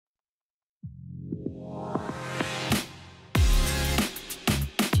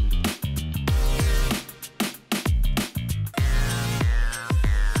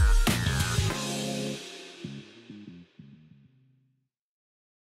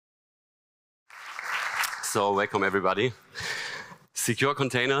So welcome everybody. Secure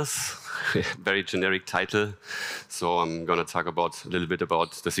containers, very generic title. So I'm going to talk a little bit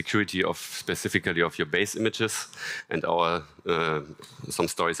about the security of specifically of your base images and some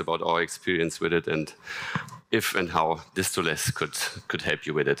stories about our experience with it and if and how distroless could help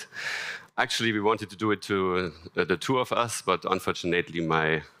you with it. Actually, we wanted to do it to the two of us, but unfortunately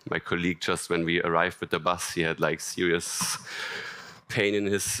my colleague, just when we arrived with the bus, he had like serious pain in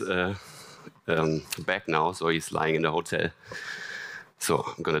his back now, so he's lying in the hotel. So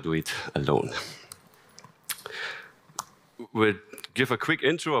I'm going to do it alone. We'll give a quick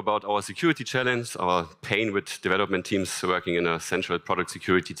intro about our security challenge, our pain with development teams working in a central product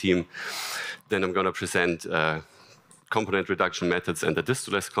security team. Then I'm going to present component reduction methods and the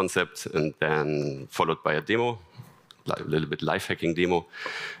distroless concept, and then followed by a demo, a little bit life hacking demo.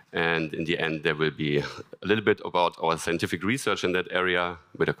 And in the end, there will be a little bit about our scientific research in that area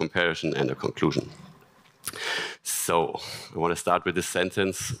with a comparison and a conclusion. So I want to start with this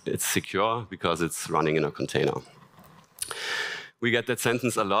sentence. It's secure because it's running in a container. We get that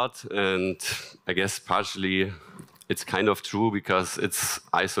sentence a lot, and I guess partially it's kind of true because it's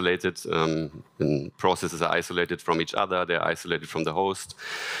isolated, and processes are isolated from each other, they're isolated from the host.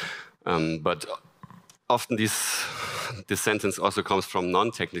 But often this sentence also comes from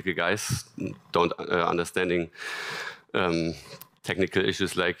non-technical guys, don't understanding technical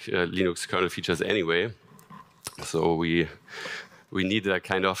issues like Linux kernel features anyway. So we need a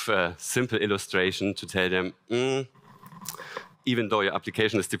kind of simple illustration to tell them, even though your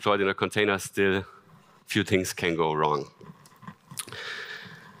application is deployed in a container, still few things can go wrong.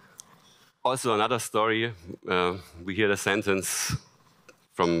 Also another story, we hear the sentence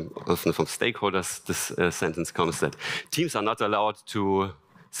from stakeholders, this sentence comes that teams are not allowed to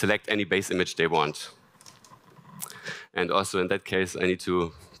select any base image they want. And also in that case, I need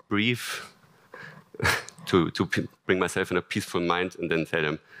to breathe to bring myself in a peaceful mind and then tell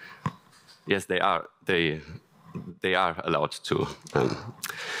them, yes, they are allowed to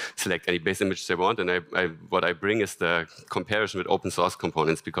select any base image they want. And what I bring is the comparison with open source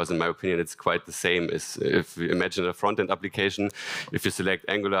components, because in my opinion, it's quite the same as if you imagine a front-end application. If you select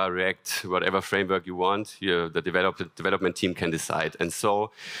Angular, React, whatever framework you want, the development team can decide. And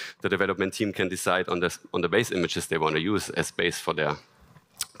so the development team can decide on the base images they want to use as base for their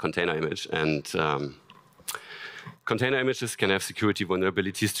container image. And container images can have security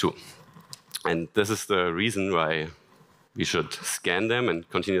vulnerabilities too. And this is the reason why we should scan them, and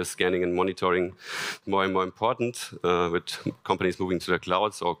continuous scanning and monitoring more and more important with companies moving to the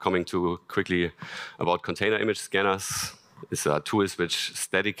cloud. So coming to quickly about container image scanners, these are tools which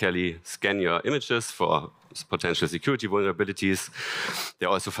statically scan your images for potential security vulnerabilities. They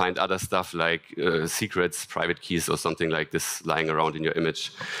also find other stuff like secrets, private keys, or something like this lying around in your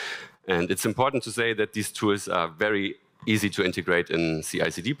image. And it's important to say that these tools are very easy to integrate in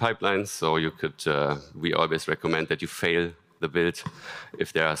CI/CD pipelines. So you could, we always recommend that you fail the build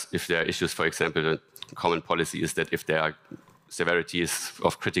if there are issues. For example, a common policy is that if their severity is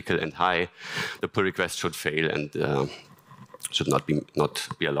of critical and high, the pull request should fail and should not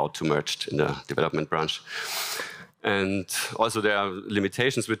be allowed to merge in the development branch. And also there are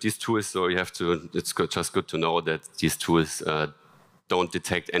limitations with these tools. So you have to. It's just good to know that these tools don't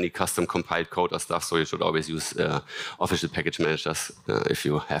detect any custom compiled code or stuff, so you should always use official package managers if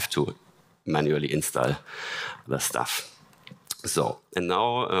you have to manually install the stuff. So, and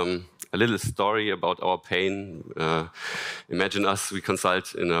now a little story about our pain. Imagine we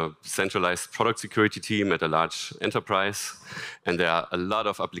consult in a centralized product security team at a large enterprise, and there are a lot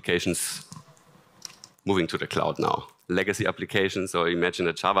of applications moving to the cloud now. Legacy applications, or imagine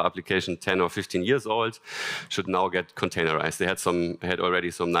a Java application 10 or 15 years old, should now get containerized. They had already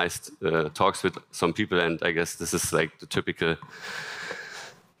some nice talks with some people, and I guess this is like the typical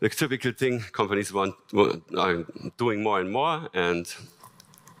thing companies are doing more and more. And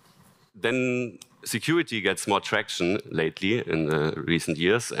then security gets more traction lately in the recent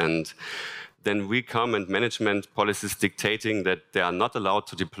years, and then we come and management policies dictating that they are not allowed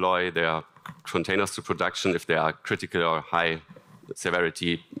to deploy their containers to production if they are critical or high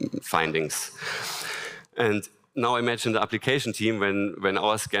severity findings. And now imagine the application team when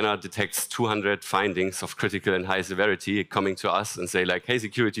our scanner detects 200 findings of critical and high severity coming to us and say like, hey,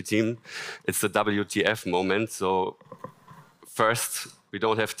 security team, it's the WTF moment. So first, we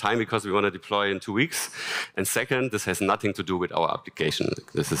don't have time because we want to deploy in 2 weeks. And second, this has nothing to do with our application.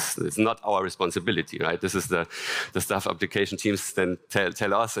 It's not our responsibility, right? This is the stuff application teams then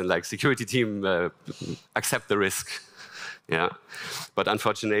tell us, and like security team, accept the risk. Yeah, but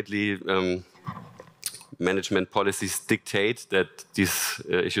unfortunately, management policies dictate that these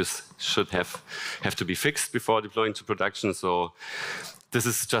issues should have to be fixed before deploying to production. So this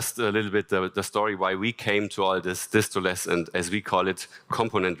is just a little bit the story why we came to all this distroless and, as we call it,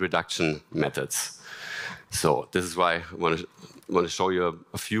 component reduction methods. So this is why I want to show you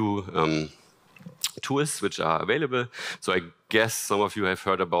a few tools which are available. So I guess some of you have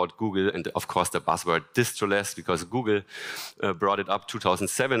heard about Google and, of course, the buzzword distroless, because Google brought it up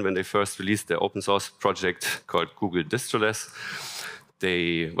 2007 when they first released their open source project called Google Distroless.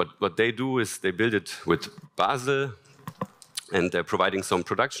 What they do is they build it with Basel, and they're providing some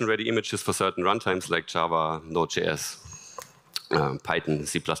production-ready images for certain runtimes like Java, Node.js, Python,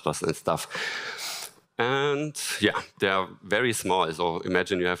 C++, and stuff. And yeah, they are very small. So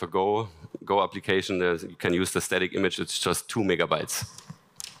imagine you have a Go application. You can use the static image. It's just 2 megabytes.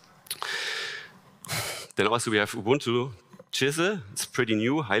 Then also we have Ubuntu Chisel. It's pretty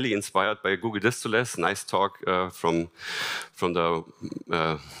new, highly inspired by Google Distroless. Nice talk from the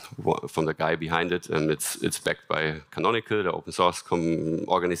guy behind it, and it's backed by Canonical, the open source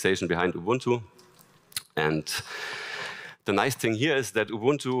organization behind Ubuntu. And the nice thing here is that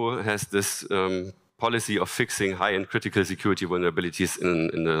Ubuntu has this policy of fixing high-end critical security vulnerabilities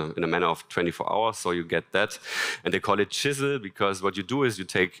in a manner of 24 hours, so you get that. And they call it Chisel because what you do is you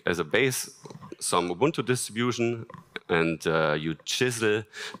take as a base some Ubuntu distribution and you chisel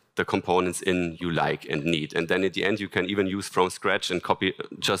the components in you like and need. And then at the end, you can even use from scratch and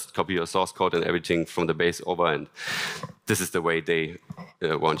just copy your source code and everything from the base over. And this is the way they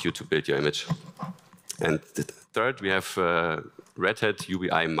want you to build your image. And third, we have Red Hat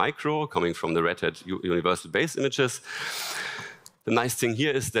UBI Micro, coming from the Red Hat Universal Base Images. The nice thing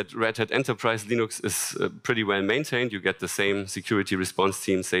here is that Red Hat Enterprise Linux is pretty well maintained. You get the same security response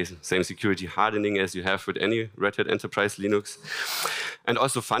team, same security hardening as you have with any Red Hat Enterprise Linux. And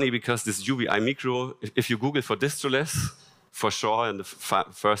also funny, because this UBI Micro, if you Google for distroless, for sure, in the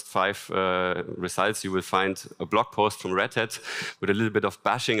first 5 results, you will find a blog post from Red Hat with a little bit of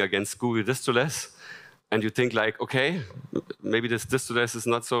bashing against Google Distroless. And you think like, okay, maybe this distroless is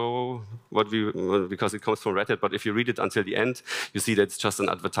not so because it comes from Red Hat, but if you read it until the end, you see that it's just an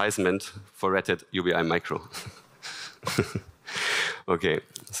advertisement for Red Hat UBI Micro. Okay,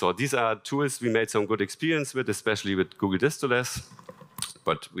 so these are tools we made some good experience with, especially with Google Distroless.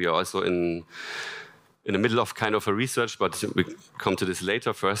 But we are also in the middle of kind of a research, but we come to this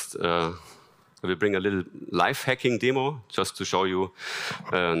later. First, I will bring a little life hacking demo just to show you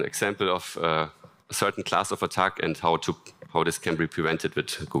an example of a certain class of attack and how this can be prevented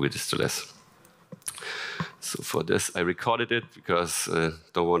with Google Distroless. So for this, I recorded it because I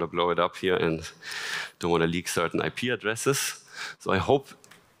don't want to blow it up here and don't want to leak certain IP addresses. So I hope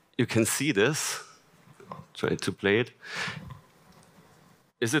you can see this. Try to play it.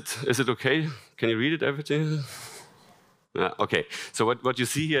 Is it okay? Can you read it, everything? Okay, so what you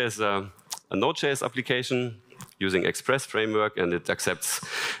see here is a Node.js application using Express framework, and it accepts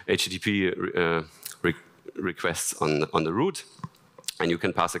HTTP requests on the root. And you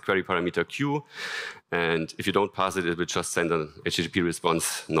can pass a query parameter Q, and if you don't pass it, it will just send an HTTP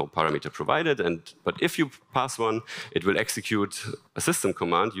response, no parameter provided. But if you pass one, it will execute a system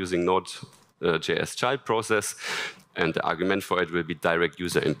command using Node.js child process, and the argument for it will be direct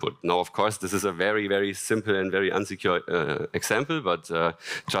user input. Now, of course, this is a very, very simple and very unsecure example, but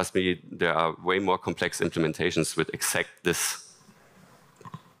trust me, there are way more complex implementations with exact this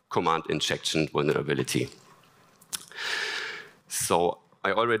command injection vulnerability. So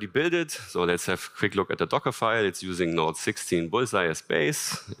I already built it, so let's have a quick look at the Docker file. It's using Node 16 Bullseye as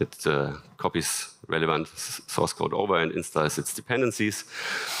base. It copies relevant source code over and installs its dependencies.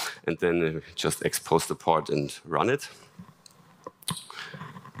 And then just expose the port and run it.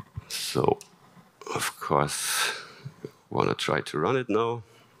 So, of course, want to try to run it now.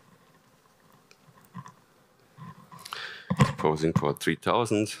 Exposing port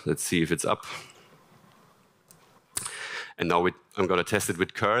 3000. Let's see if it's up. And now I'm going to test it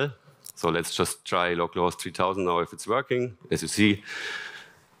with curl. So let's just try localhost 3000 now if it's working. As you see,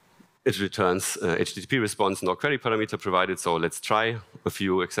 it returns HTTP response, no query parameter provided. So let's try a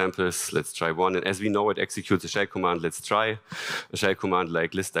few examples. Let's try one. And as we know, it executes a shell command. Let's try a shell command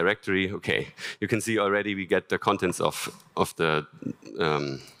like list directory. OK, you can see already we get the contents of the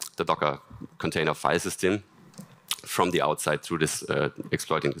Docker container file system from the outside through this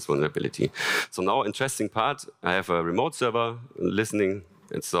exploiting this vulnerability. So now, interesting part, I have a remote server listening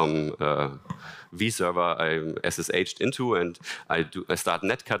and some vServer I'm SSH'd into, and I start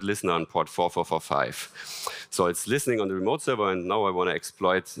netcat listener on port 4445. So it's listening on the remote server, and now I want to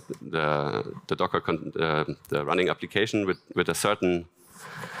exploit the Docker the running application with a certain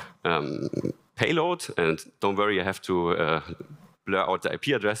payload, and don't worry, I have to blur out the IP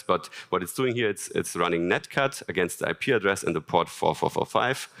address, but what it's doing here, it's running netcat against the IP address and the port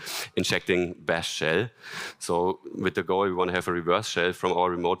 4445, injecting bash shell. So with the goal, we want to have a reverse shell from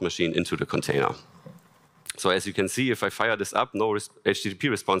our remote machine into the container. So as you can see, if I fire this up, no HTTP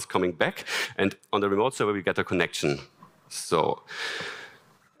response coming back, and on the remote server, we get a connection. So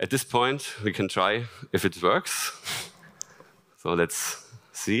at this point, we can try if it works. So let's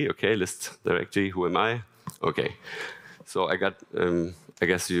see, okay, list directory, who am I? Okay. So I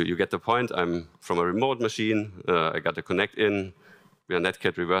guess you get the point. I'm from a remote machine. I got the connect in. We are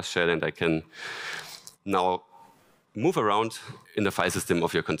netcat reverse shell, and I can now move around in the file system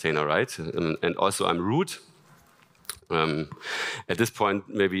of your container, right? And also I'm root. At this point,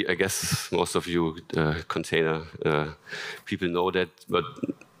 maybe I guess most of you container people know that, but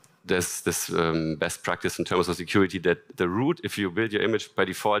there's this best practice in terms of security that the root, if you build your image, by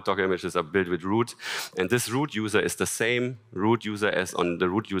default, Docker images are built with root. And this root user is the same root user as on the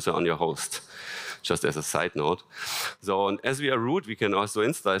root user on your host, just as a side note. So and as we are root, we can also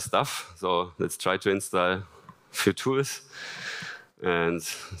install stuff. So let's try to install a few tools. And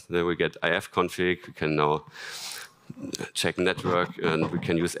then we get ifconfig. We can now check network, and we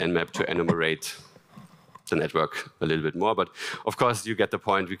can use nmap to enumerate the network a little bit more. But of course, you get the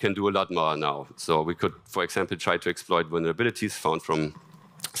point. We can do a lot more now. So we could, for example, try to exploit vulnerabilities found from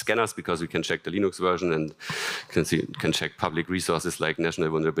scanners, because we can check the Linux version and can check public resources like National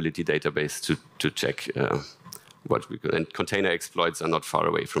Vulnerability Database to check what we could. And container exploits are not far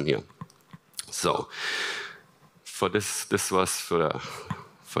away from here. So for this was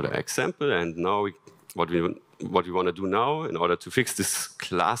for the example. And now what we want to do now in order to fix this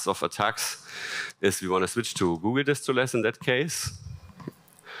class of attacks is we want to switch to Google distroless in that case.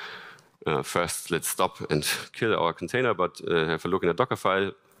 First, let's stop and kill our container, but have a look in a Docker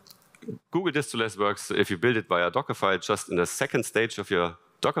file. Google distroless works if you build it via Docker file. Just in the second stage of your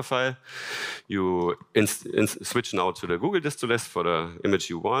Docker file, you switch now to the Google distroless for the image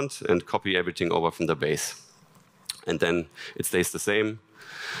you want and copy everything over from the base. And then it stays the same.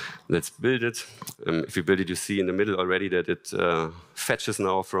 Let's build it. If you build it, you see in the middle already that it fetches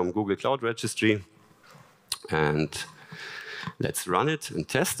now from Google Cloud Registry. And let's run it and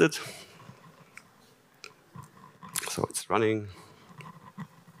test it. So it's running.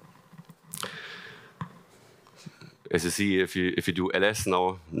 As you see, if you do ls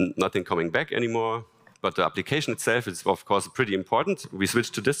now, nothing coming back anymore. But the application itself is, of course, pretty important. We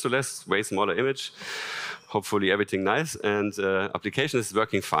switch to distroless, way smaller image. Hopefully everything nice, and application is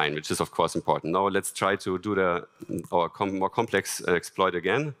working fine, which is of course important. Now let's try to do our more complex exploit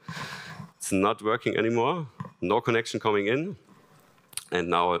again. It's not working anymore, no connection coming in. And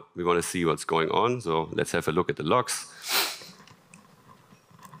now we want to see what's going on, so let's have a look at the logs.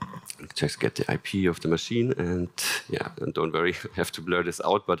 Just get the IP of the machine, and yeah, and don't worry, I have to blur this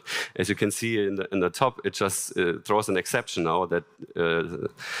out. But as you can see in the top, it just throws an exception now that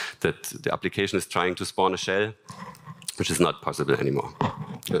the application is trying to spawn a shell, which is not possible anymore.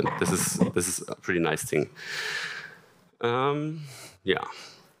 And this is a pretty nice thing. Yeah.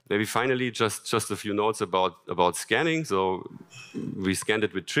 Maybe finally, just a few notes about scanning. So we scanned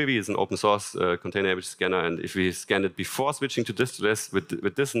it with Trivi, it's an open source container image scanner. And if we scanned it before switching to distroless,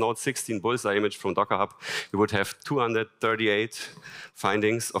 with this Node 16 bullseye image from Docker Hub, we would have 238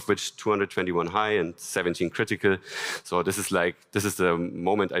 findings, of which 221 high and 17 critical. So this is the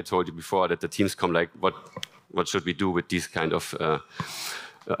moment I told you before that the teams come like, what should we do with these kind of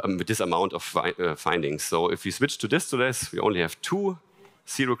with this amount of findings? So if we switch to distroless, we only have 2.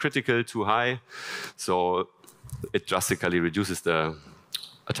 0 critical, 2 high, so it drastically reduces the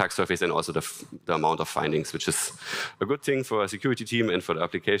attack surface and also the amount of findings, which is a good thing for a security team and for the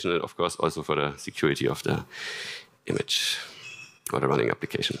application, and of course also for the security of the image or the running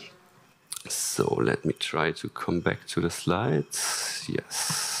application. So let me try to come back to the slides.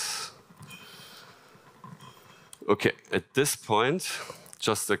 Yes. Okay, at this point,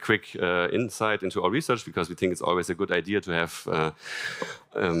 just a quick insight into our research, because we think it's always a good idea to have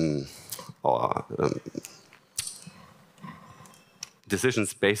our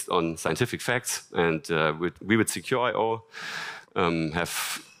decisions based on scientific facts. And we with Secure.io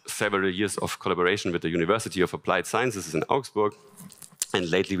have several years of collaboration with the University of Applied Sciences in Augsburg. And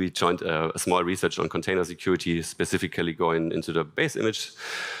lately we joined a small research on container security, specifically going into the base image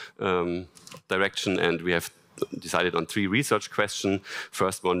direction. And we have decided on 3 research questions.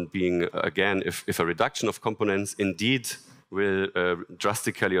 First one being, again, if a reduction of components indeed will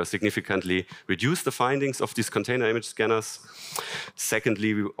drastically or significantly reduce the findings of these container image scanners.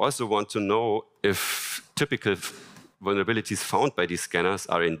 Secondly, we also want to know if typical vulnerabilities found by these scanners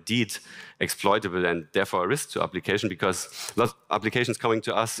are indeed exploitable and therefore a risk to application, because lots of applications coming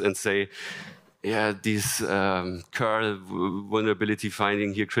to us and say, yeah, these curl vulnerability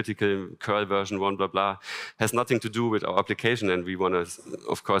finding here, critical curl version 1, blah, blah, has nothing to do with our application. And we want to,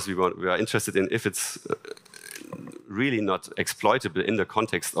 of course, we are interested in if it's really not exploitable in the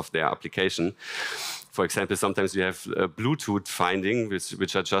context of their application. For example, sometimes we have Bluetooth finding,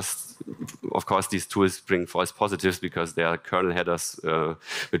 which are just, of course, these tools bring false positives because they are kernel headers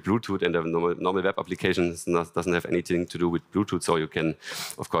with Bluetooth, and the normal web application doesn't have anything to do with Bluetooth, so you can,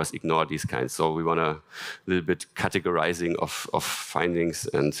 of course, ignore these kinds. So we want a little bit categorizing of findings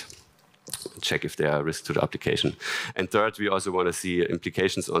and check if they are a risk to the application. And third, we also want to see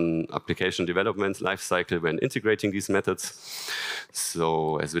implications on application development lifecycle when integrating these methods.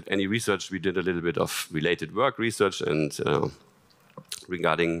 So as with any research, we did a little bit of related work research, and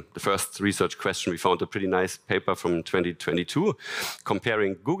regarding the first research question, we found a pretty nice paper from 2022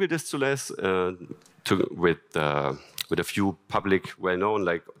 comparing Google distroless with a few public well-known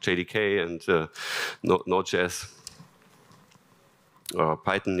like JDK and Node.js or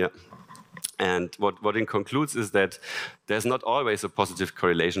Python, yeah. And what it concludes is that there's not always a positive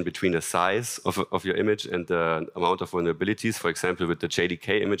correlation between the size of your image and the amount of vulnerabilities. For example, with the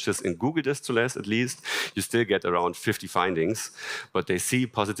JDK images in Google distroless, at least, you still get around 50 findings, but they see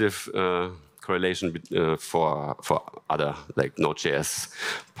positive correlation for other, like Node.js,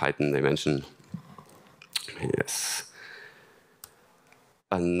 Python, they mention. Yes.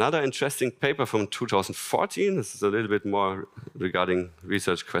 Another interesting paper from 2014, this is a little bit more regarding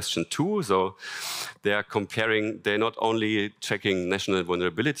research question 2. So they are comparing, they're not only checking national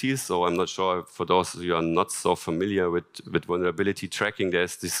vulnerabilities, so I'm not sure for those of you who are not so familiar with vulnerability tracking,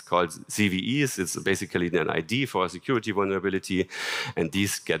 there's this called CVEs. It's basically an ID for a security vulnerability, and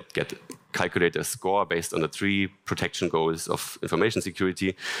these get calculate a score based on the 3 protection goals of information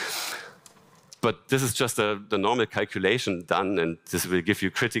security. But this is just the normal calculation done, and this will give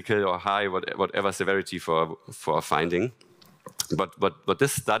you critical or high, whatever severity for a finding. But what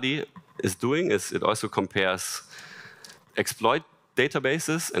this study is doing is it also compares exploit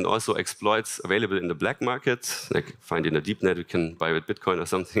databases and also exploits available in the black market, like find in the deep net, we can buy with Bitcoin or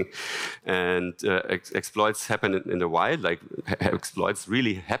something. And exploits happen in the wild, like exploits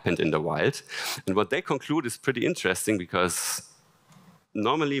really happened in the wild. And what they conclude is pretty interesting, because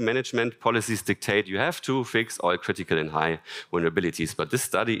normally, management policies dictate you have to fix all critical and high vulnerabilities. But this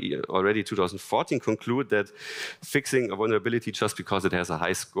study, already 2014, concluded that fixing a vulnerability just because it has a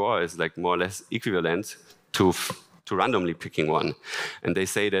high score is like more or less equivalent to randomly picking one. And they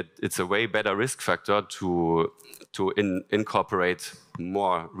say that it's a way better risk factor to incorporate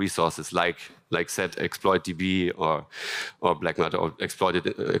more resources, like said exploit DB or black matter, or exploit it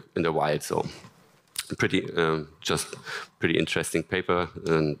in the wild. So just pretty interesting paper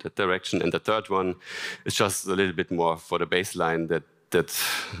in that direction. And the third one is just a little bit more for the baseline, that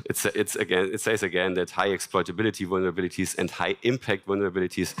it says again that high exploitability vulnerabilities and high impact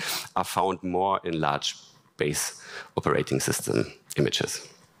vulnerabilities are found more in large base operating system images.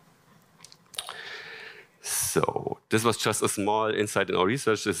 So this was just a small insight in our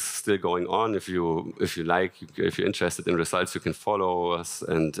research. This is still going on. If you're interested in results, you can follow us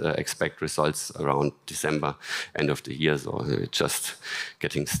and expect results around December, end of the year. So we're just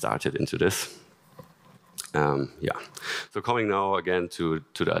getting started into this. Yeah. So coming now again to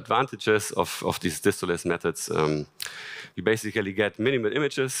the advantages of these distroless methods. You basically get minimal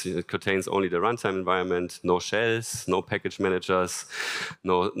images. It contains only the runtime environment, no shells, no package managers,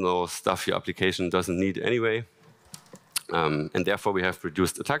 no stuff your application doesn't need anyway. And therefore, we have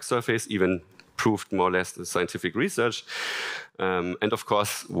reduced attack surface, even proved more or less the scientific research. And of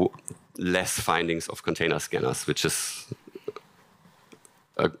course, less findings of container scanners, which is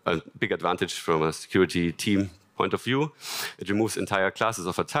a big advantage from a security team point of view. It removes entire classes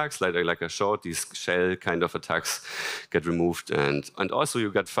of attacks, like I showed. These shell kind of attacks get removed, and also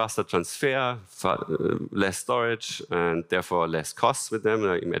you get faster transfer, less storage, and therefore less costs with them.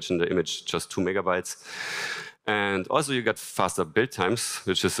 Imagine the image just 2 megabytes. And also you get faster build times,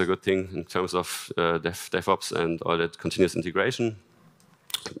 which is a good thing in terms of DevOps and all that continuous integration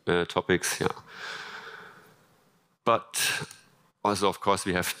topics. Yeah. But also, of course,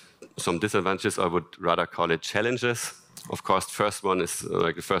 we have some disadvantages. I would rather call it challenges. Of course, the first one is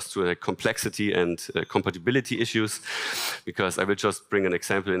like the first two, like complexity and compatibility issues, because I will just bring an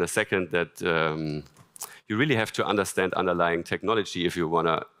example in a second that you really have to understand underlying technology if you want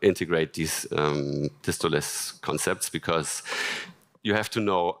to integrate these distroless concepts, because you have to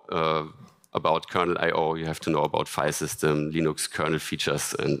know about kernel I/O, you have to know about file system, Linux kernel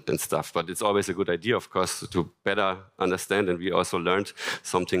features and stuff. But it's always a good idea, of course, to better understand. And we also learned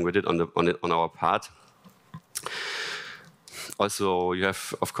something with it on our part. Also, you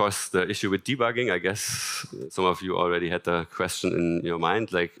have, of course, the issue with debugging. I guess some of you already had the question in your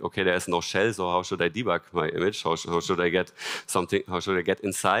mind, like, okay, there's no shell, so how should I debug my image? How should I get something? How should I get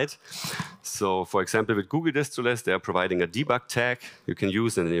inside? So, for example, with Google Distroless, they are providing a debug tag you can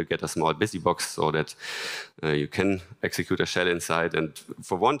use, and then you get a small busy box so that you can execute a shell inside. And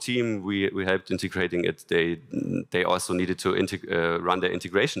for one team, we helped integrating it. They also needed to run their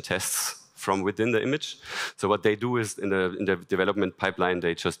integration tests from within the image. So what they do is in the development pipeline,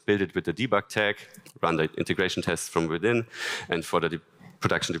 they just build it with the debug tag, run the integration tests from within, and for the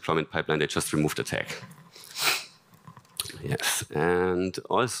production deployment pipeline, they just remove the tag. Yes, and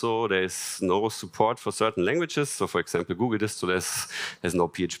also there's no support for certain languages. So for example, Google Distroless has no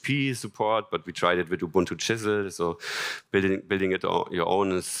PHP support, but we tried it with Ubuntu Chisel. So building it on your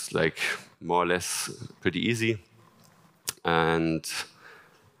own is like more or less pretty easy. And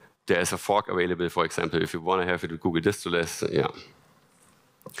there's a fork available, for example, if you want to have it with Google Distroless. Yeah.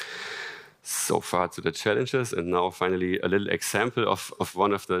 So far to the challenges, and now finally a little example of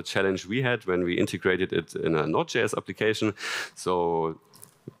one of the challenge we had when we integrated it in a Node.js application. So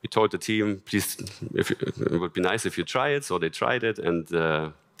we told the team, please, it would be nice if you try it. So they tried it, and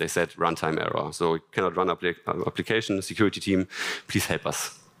they said runtime error. So we cannot run application. Security team, please help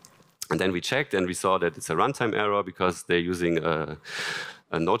us. And then we checked, and we saw that it's a runtime error because they're using a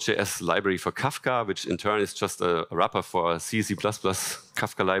Node.js library for Kafka, which in turn is just a wrapper for a C++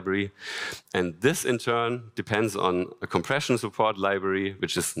 Kafka library. And this in turn depends on a compression support library,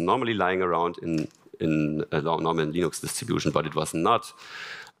 which is normally lying around in a normal Linux distribution, but it was not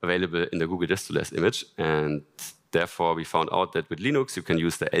available in the Google Distroless image. And therefore, we found out that with Linux, you can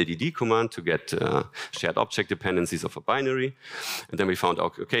use the LDD command to get shared object dependencies of a binary. And then we found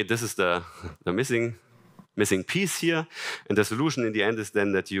out, okay, this is the missing piece here. And the solution in the end is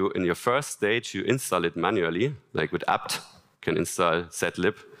then that you, in your first stage, you install it manually, like with apt, you can install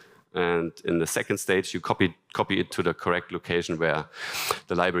setlib. And in the second stage, you copy it to the correct location where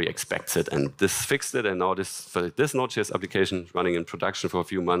the library expects it. And this fixed it. And now for this Node.js application running in production for a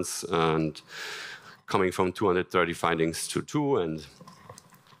few months and coming from 230 findings to 2. And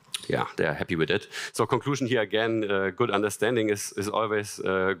yeah, they are happy with it. So conclusion here again, good understanding is always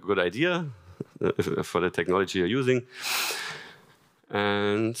a good idea for the technology you're using.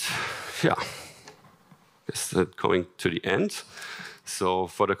 And yeah, it's coming to the end. So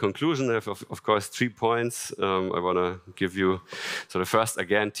for the conclusion, I have, of course, 3 points I want to give you. So the first,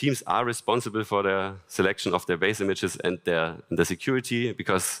 again, teams are responsible for the selection of their base images and the security,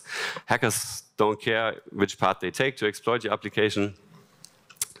 because hackers don't care which path they take to exploit your application.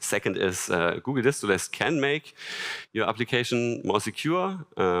 Second is Google Distroless can make your application more secure,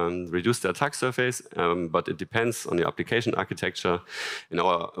 reduce the attack surface, but it depends on your application architecture. In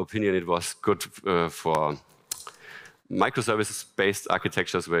our opinion, it was good for microservices-based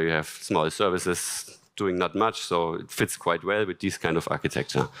architectures where you have small services doing not much, so it fits quite well with this kind of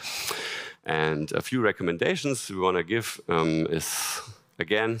architecture. And a few recommendations we want to give is,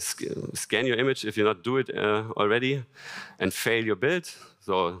 again, scan your image if you not do it already, and fail your build.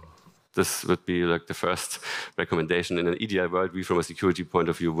 So this would be like the first recommendation. In an ideal world, we from a security point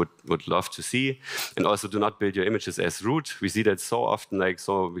of view would love to see. And also do not build your images as root. We see that so often,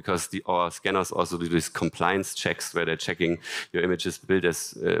 because our scanners also do these compliance checks where they're checking your images built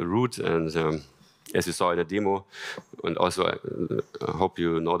as root. And as you saw in the demo, and also I hope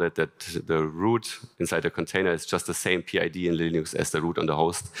you know that the root inside the container is just the same PID in Linux as the root on the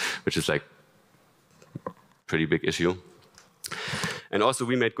host, which is like a pretty big issue. And also,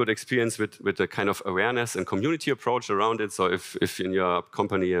 we made good experience with the kind of awareness and community approach around it. So if in your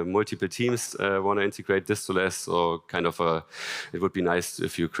company multiple teams want to integrate Distroless, or kind of it would be nice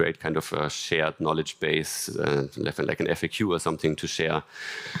if you create kind of a shared knowledge base, like an FAQ or something to share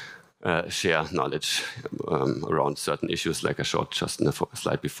knowledge around certain issues, like I showed just in the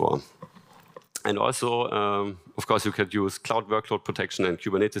slide before. And also, of course, you could use cloud workload protection and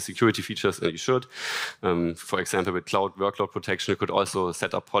Kubernetes security features, and you should. For example, with cloud workload protection, you could also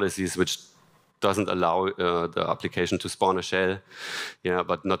set up policies which doesn't allow the application to spawn a shell. Yeah,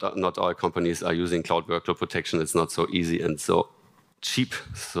 but not all companies are using cloud workload protection. It's not so easy and so cheap.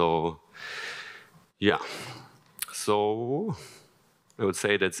 So, yeah. So I would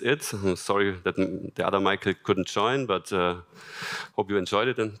say that's it. I'm sorry that the other Michael couldn't join, but hope you enjoyed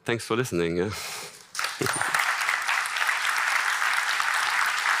it, and thanks for listening. Yeah.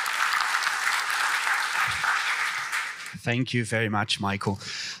 Thank you very much, Michael.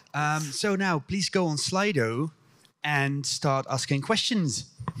 So now, please go on Slido and start asking questions.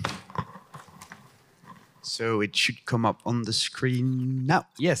 So it should come up on the screen now.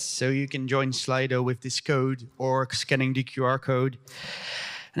 Yes, so you can join Slido with this code or scanning the QR code.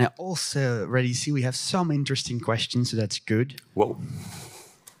 And I also already see we have some interesting questions, so that's good. Whoa.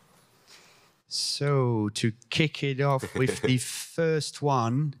 So to kick it off with the first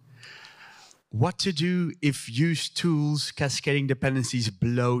one, what to do if used tools cascading dependencies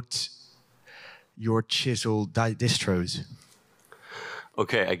bloat your chisel distros?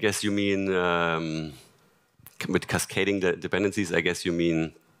 Okay, I guess you mean with cascading the dependencies, I guess you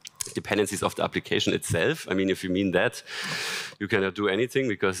mean dependencies of the application itself. I mean, if you mean that, you cannot do anything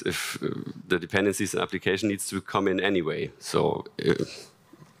because if the dependencies in the application needs to come in anyway. So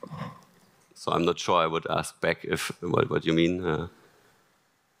I'm not sure I would ask back if what you mean.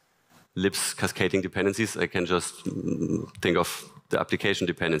 Libs cascading dependencies, I can just think of the application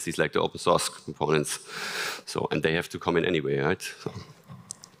dependencies like the open source components. So, and they have to come in anyway, right? So.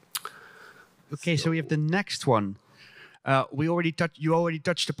 Okay, so we have the next one. You already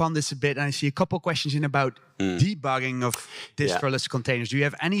touched upon this a bit, and I see a couple questions in about debugging of distroless containers. Do you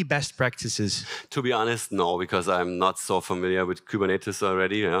have any best practices? To be honest, no, because I'm not so familiar with Kubernetes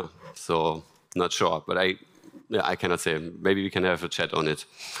already. Yeah, so not sure. But I cannot say. Maybe we can have a chat on it.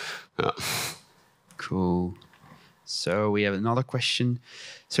 Yeah. Cool. So we have another question.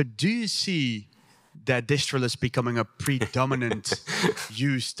 So do you see that distroless becoming a predominant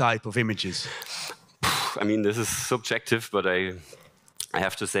use type of images? I mean, this is subjective, but I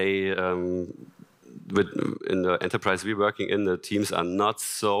have to say, in the enterprise we're working in, the teams are not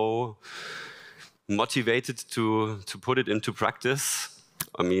so motivated to put it into practice.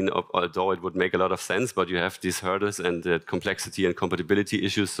 I mean, although it would make a lot of sense, but you have these hurdles and the complexity and compatibility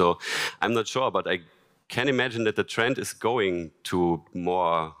issues. So I'm not sure, but I can imagine that the trend is going to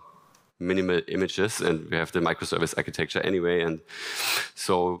more minimal images, and we have the microservice architecture anyway. And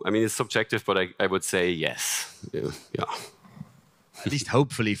so, I mean, it's subjective, but I would say yes. Yeah. At least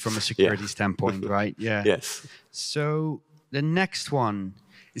hopefully from a security standpoint, right? Yeah. Yes. So the next one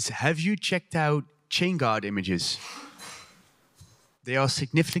is, have you checked out chain guard images? They are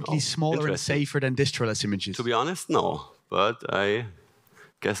significantly smaller and safer than distroless images. To be honest, no. But I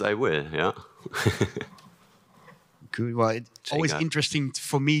guess I will, yeah. Good. Well, it's always interesting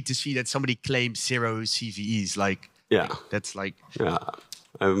for me to see that somebody claims 0 CVEs. Like, that's like... Yeah,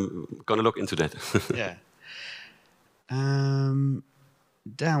 I'm going to look into that. Yeah.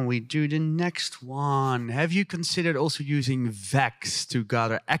 Then we do the next one. Have you considered also using VEX to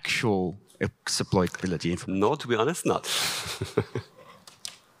gather actual exploitability information? No, to be honest, not.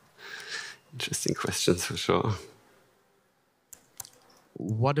 Interesting questions for sure.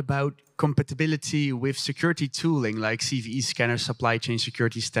 What about compatibility with security tooling like CVE scanner, supply chain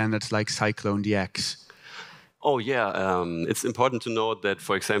security standards like Cyclone DX? Oh yeah, it's important to note that,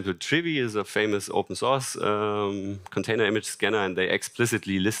 for example, Trivi is a famous open source container image scanner, and they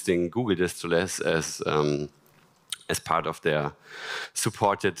explicitly listing Google distroless as part of their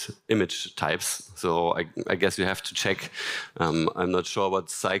supported image types. So I guess you have to check. I'm not sure what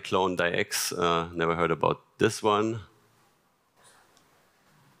Cyclone DX. Never heard about this one.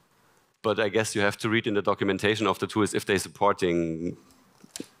 But I guess you have to read in the documentation of the tools if they're supporting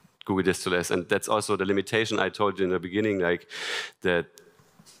Google distroless. And that's also the limitation I told you in the beginning, like that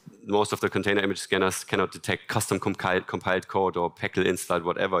most of the container image scanners cannot detect custom compiled code or PECL installed,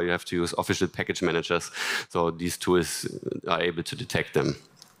 whatever. You have to use official package managers. So these tools are able to detect them.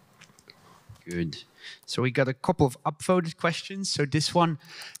 Good. So we got a couple of upvoted questions. So this one,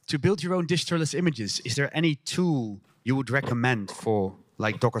 to build your own distroless images, is there any tool you would recommend for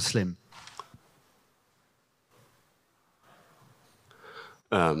like Docker Slim?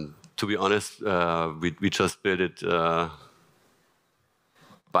 To be honest, we just built it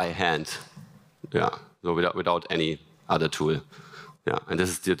by hand, yeah. So without any other tool, yeah. And this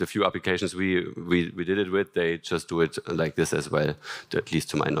is the few applications we did it with. They just do it like this as well, at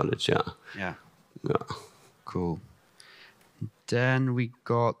least to my knowledge, yeah. Yeah. Yeah. Cool. Then we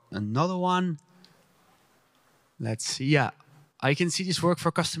got another one. Let's see. Yeah. I can see this work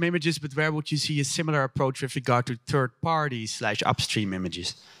for custom images, but where would you see a similar approach with regard to third-party / upstream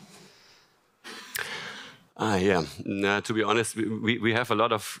images? Yeah. To be honest, we have a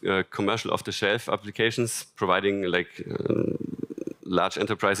lot of commercial off-the-shelf applications providing, like large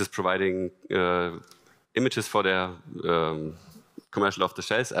enterprises providing images for their commercial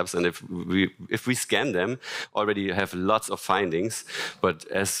off-the-shelf apps, and if we scan them, already have lots of findings. But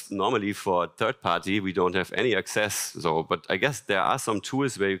as normally for third-party, we don't have any access. So, but I guess there are some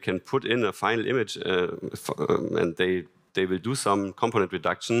tools where you can put in a final image, and they will do some component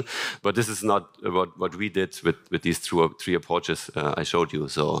reduction. But this is not what we did with these three approaches I showed you.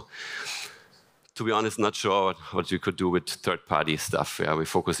 So, to be honest, not sure what you could do with third-party stuff. Yeah, we're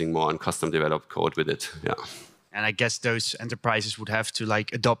focusing more on custom-developed code with it. Yeah. And I guess those enterprises would have to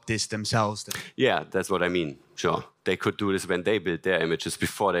like adopt this themselves. Yeah, that's what I mean. Sure, they could do this when they build their images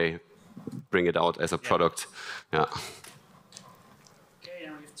before they bring it out as a product. Yeah. Okay,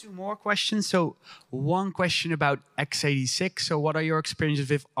 now we have 2 more questions. So one question about x86. So what are your experiences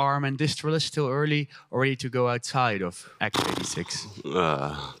with ARM and distroless? Still early, or ready to go outside of x86?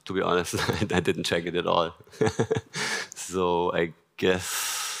 To be honest, I didn't check it at all. So I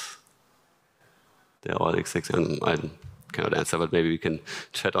guess they're all x86, and I cannot answer, but maybe we can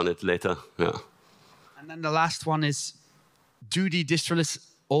chat on it later. Yeah. And then the last one is, do the distroless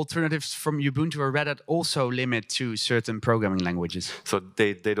alternatives from Ubuntu or Red Hat also limit to certain programming languages? So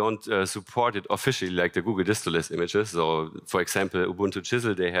they don't support it officially like the Google distroless images. So for example, Ubuntu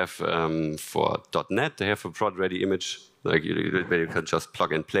Chisel, they have for .NET, they have a prod-ready image like where you can just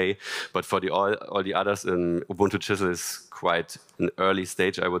plug and play. But for all the others, Ubuntu Chisel is quite an early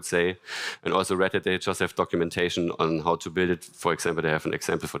stage, I would say. And also Red Hat, they just have documentation on how to build it. For example, they have an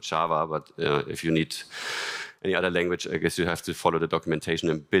example for Java, but if you need any other language, I guess you have to follow the documentation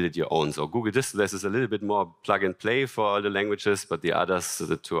and build it your own. So Google distroless is a little bit more plug and play for all the languages, but the others,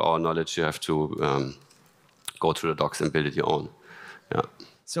 to our knowledge, you have to go through the docs and build it your own. Yeah.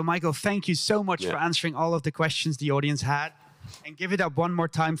 So Michael, thank you so much for answering all of the questions the audience had. And give it up one more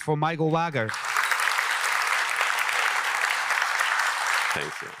time for Michael Wager.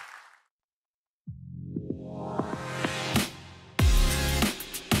 Thank you.